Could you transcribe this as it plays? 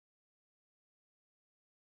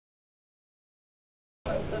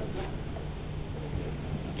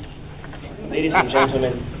Ladies and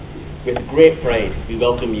gentlemen, with great pride, we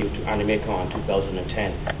welcome you to AnimeKon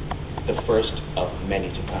 2010, the first of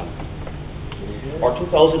many to come. Our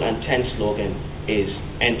 2010 slogan is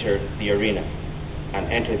Enter the Arena,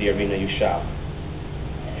 and enter the arena you shall.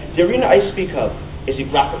 The arena I speak of is the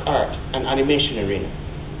graphic art and animation arena.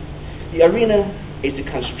 The arena is the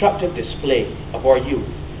constructive display of our youth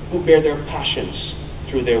who bear their passions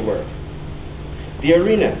through their work. The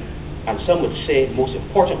arena, and some would say most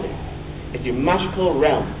importantly, is the magical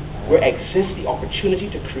realm where exists the opportunity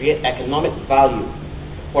to create economic value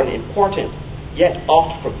for an important yet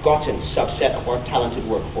oft forgotten subset of our talented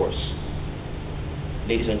workforce.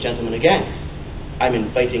 Ladies and gentlemen, again, I'm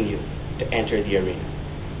inviting you to enter the arena.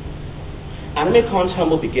 AnimeKon's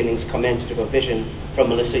humble beginnings commenced with a vision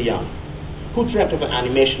from Melissa Young, who dreamt of an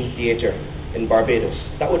animation theatre in Barbados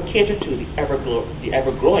that would cater to the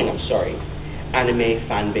ever-growing anime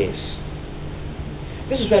fan base.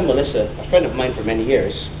 This is when Melissa, a friend of mine for many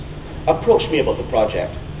years, approached me about the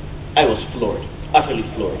project. I was floored, utterly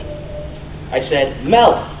floored. I said,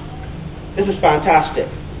 "Mel, this is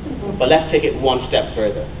fantastic, but let's take it one step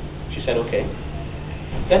further." She said, "Okay."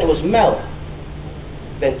 Then it was Mel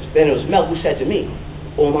who said to me,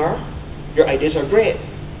 "Omar, your ideas are great,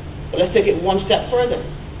 but let's take it one step further."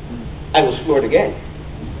 I was floored again.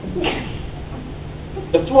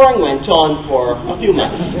 The flooring went on for a few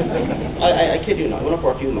months. I kid you not, it went on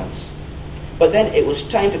for a few months. But then it was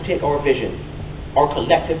time to take our vision, our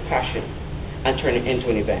collective passion, and turn it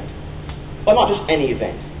into an event. But not just any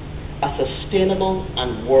event, a sustainable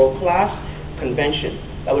and world-class convention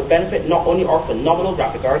that would benefit not only our phenomenal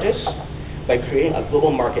graphic artists by creating a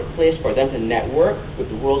global marketplace for them to network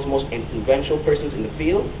with the world's most influential persons in the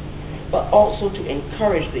field, but also to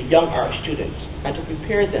encourage the young art students and to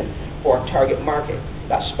prepare them for a target market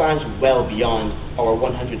that spans well beyond our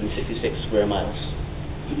 166 square miles.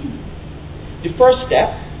 The first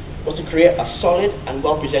step was to create a solid and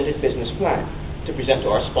well-presented business plan to present to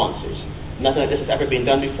our sponsors. Nothing like this has ever been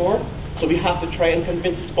done before, so we have to try and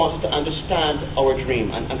convince the sponsors to understand our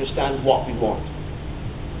dream and understand what we want.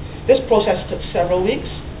 This process took several weeks,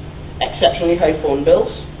 exceptionally high phone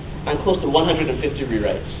bills, and close to 150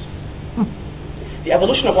 rewrites. The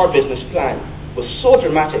evolution of our business plan was so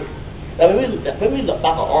dramatic that when we look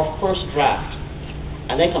back at our first draft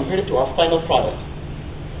and then compared it to our final product,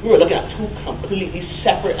 we were looking at two completely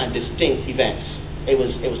separate and distinct events. It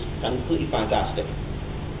was completely fantastic.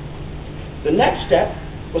 The next step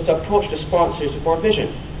was to approach the sponsors with our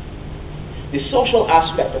vision. The social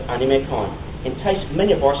aspect of AnimeKon enticed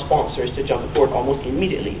many of our sponsors to jump aboard almost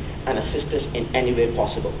immediately and assist us in any way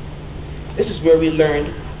possible. This is where we learned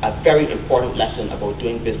a very important lesson about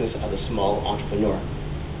doing business as a small entrepreneur: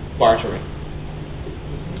 bartering.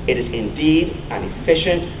 It is indeed an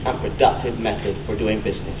efficient and productive method for doing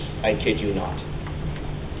business. I kid you not.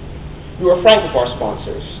 We were frank with our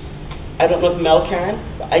sponsors. I don't know if Mel can,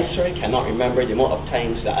 but I certainly cannot remember the amount of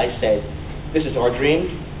times that I said, "This is our dream,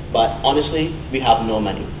 but honestly, we have no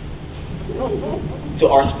money." To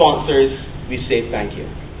our sponsors, we say thank you.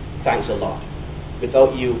 Thanks a lot.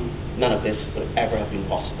 Without you, none of this would ever have been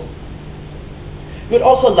possible. We would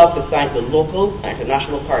also love to thank the local and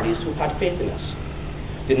international parties who had faith in us: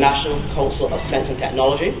 the National Council of Science and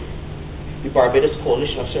Technology, the Barbados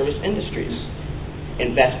Coalition of Service Industries,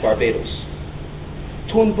 Invest Barbados,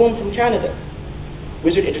 Toon Boom from Canada,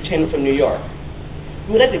 Wizard Entertainment from New York.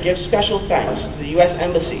 We would like to give special thanks to the U.S.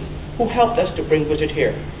 Embassy, who helped us to bring Wizard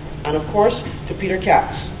here, and of course to Peter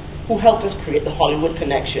Katz, who helped us create the Hollywood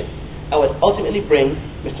connection and would ultimately bring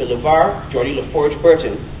Mr. LeVar Jordy LaForge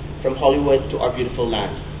Burton from Hollywood to our beautiful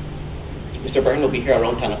land. Mr. Burton will be here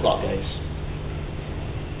around 10 o'clock, guys.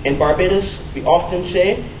 In Barbados, we often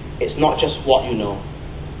say, it's not just what you know,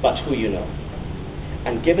 but who you know.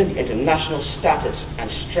 And given the international status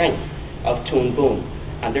and strength of Toon Boom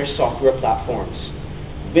and their software platforms,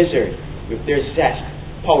 Wizard with their zest,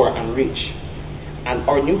 power and reach, and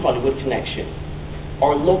our new Hollywood connection,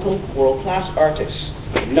 our local world-class artists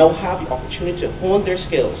now have the opportunity to hone their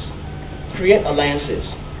skills, create alliances,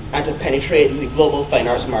 and to penetrate the global fine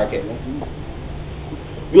arts market.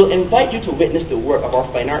 We'll invite you to witness the work of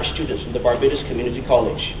our fine arts students from the Barbados Community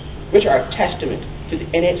College, which are a testament to the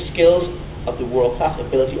innate skills of the world-class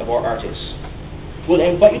ability of our artists. We'll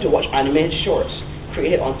invite you to watch animated shorts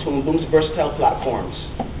created on Toon Boom's versatile platforms.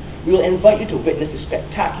 We will invite you to witness the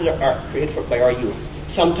spectacular art created by our youth,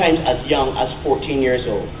 sometimes as young as 14 years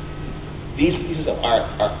old. These pieces of art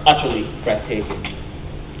are utterly breathtaking.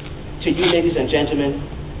 To you, ladies and gentlemen,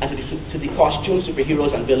 and to the costume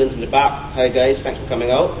superheroes and villains in the back, hi guys, thanks for coming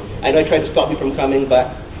out. I know I tried to stop you from coming, but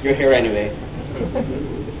you're here anyway.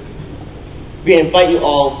 We invite you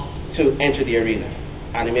all to enter the arena.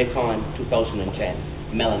 AnimeKon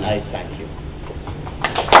 2010. Mel and I thank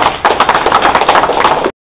you.